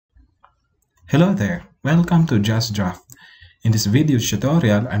Hello there, welcome to JAZDRAFT. In this video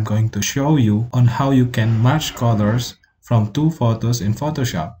tutorial, I'm going to show you on how you can match colors from two photos in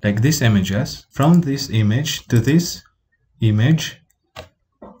Photoshop, like these images, from this image to this image.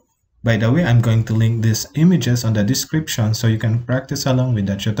 By the way, I'm going to link these images on the description so you can practice along with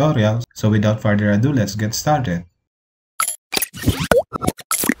the tutorial. So without further ado, let's get started.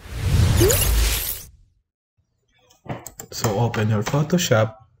 So open your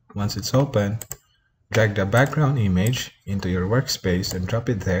Photoshop. Once it's open, drag the background image into your workspace and drop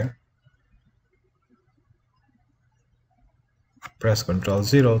it there. Press Ctrl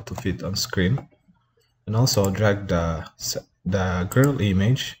 0 to fit on screen. And also drag the girl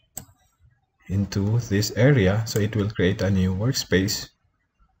image into this area so it will create a new workspace.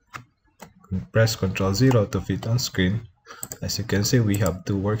 Press Ctrl 0 to fit on screen. As you can see, we have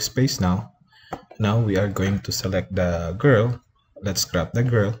two workspaces now. Now we are going to select the girl. Let's crop the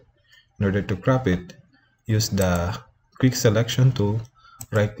girl. In order to crop it, use the quick selection tool.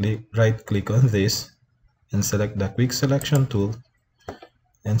 Right click on this and select the quick selection tool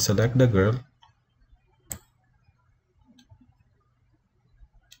and select the girl.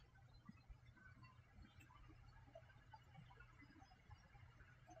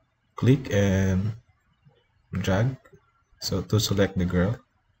 Click and drag so to select the girl.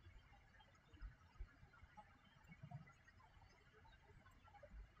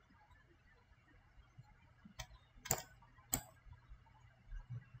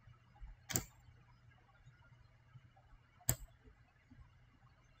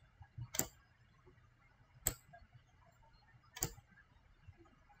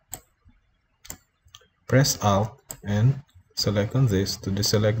 Press Alt and select on this to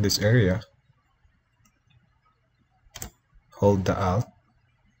deselect this area. Hold the Alt.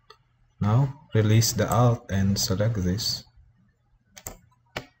 Now release the Alt and select this.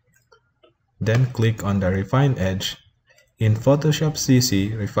 Then click on the Refine Edge. In Photoshop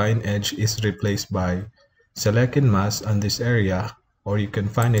CC, Refine Edge is replaced by Select and Mask on this area, or you can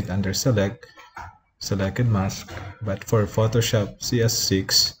find it under Select and Mask. But for Photoshop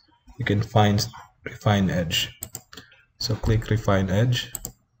CS6, you can find Refine Edge. So click Refine Edge.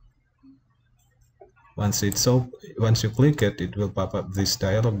 Once you click it, it will pop up this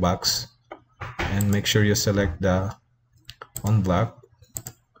dialog box, and make sure you select the on black.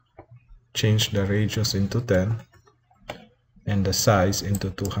 Change the radius into 10 and the size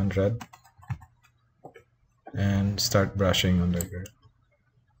into 200 and start brushing on the girl.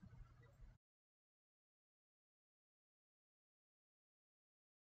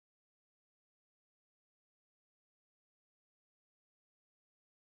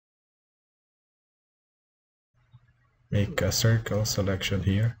 Make a circle selection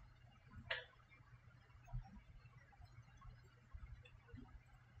here.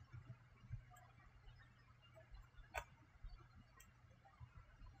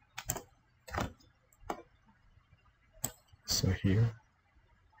 So here.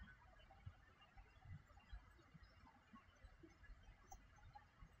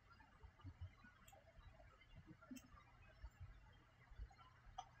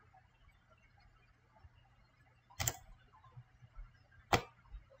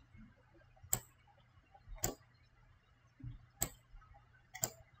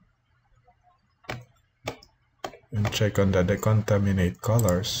 And check on the decontaminate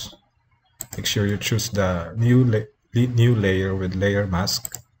colors. Make sure you choose the new layer with layer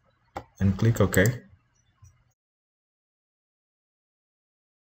mask and click OK.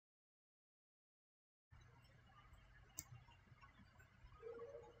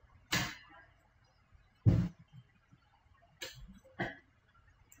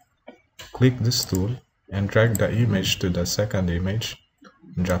 Click this tool and drag the image to the second image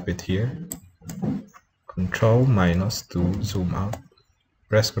and drop it here. Ctrl- to zoom out.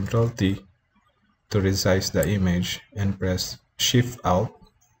 Press Ctrl T to resize the image and press Shift Alt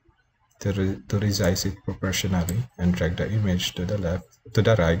to resize it proportionally and drag the image to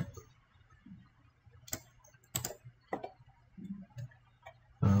the right.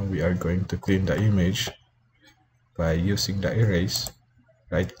 We are going to clean the image by using the erase.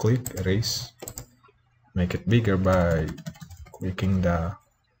 Right click, erase. Make it bigger by clicking the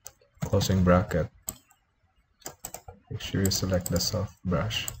closing bracket. Make sure you select the soft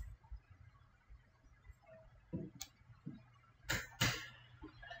brush.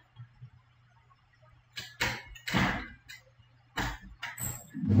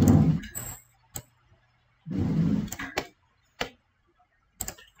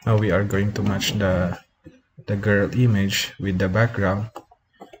 Now we are going to match the girl image with the background.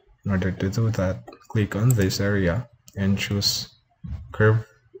 In order to do that, click on this area and choose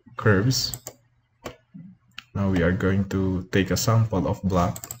curves Now we are going to take a sample of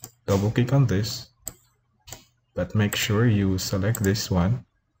black. Double click on this, but make sure you select this one.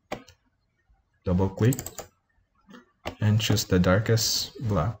 Double click and choose the darkest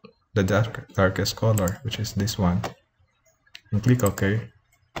black, the darkest color, which is this one, and click OK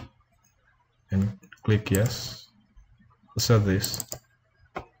and click yes. Also this,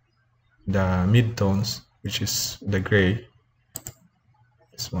 the mid-tones, which is the gray,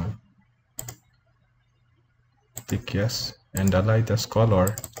 this one, click yes, and the lightest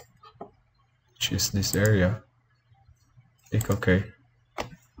color, which is this area, click OK.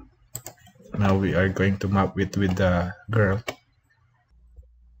 Now we are going to map it with the girl.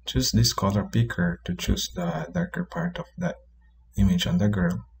 Choose this color picker to choose the darker part of that image on the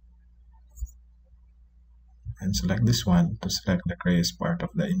girl, and select this one to select the grayiest part of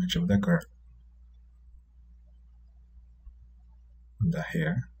the image of the girl, the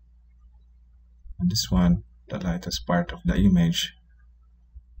hair, and this one the lightest part of the image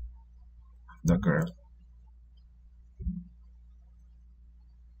of the girl.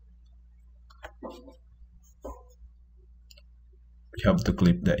 You have to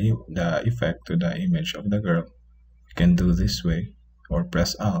clip the effect to the image of the girl. You can do this way, or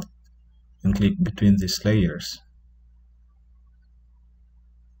press Alt and click between these layers.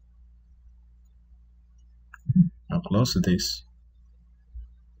 Now close this.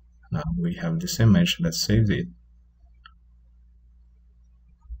 Now we have this image. Let's save it.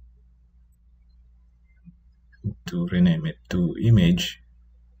 To rename it to image.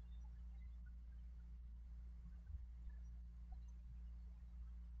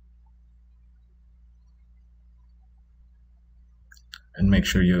 And make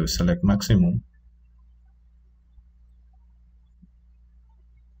sure you select maximum.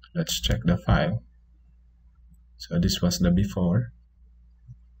 Let's check the file. So this was the before,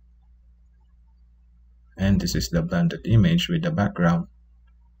 and this is the blended image with the background.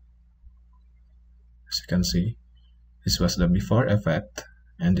 As you can see, this was the before effect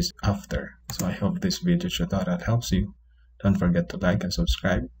and this after. So I hope this video tutorial helps you. Don't forget to like and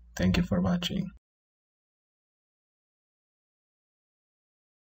subscribe. Thank you for watching.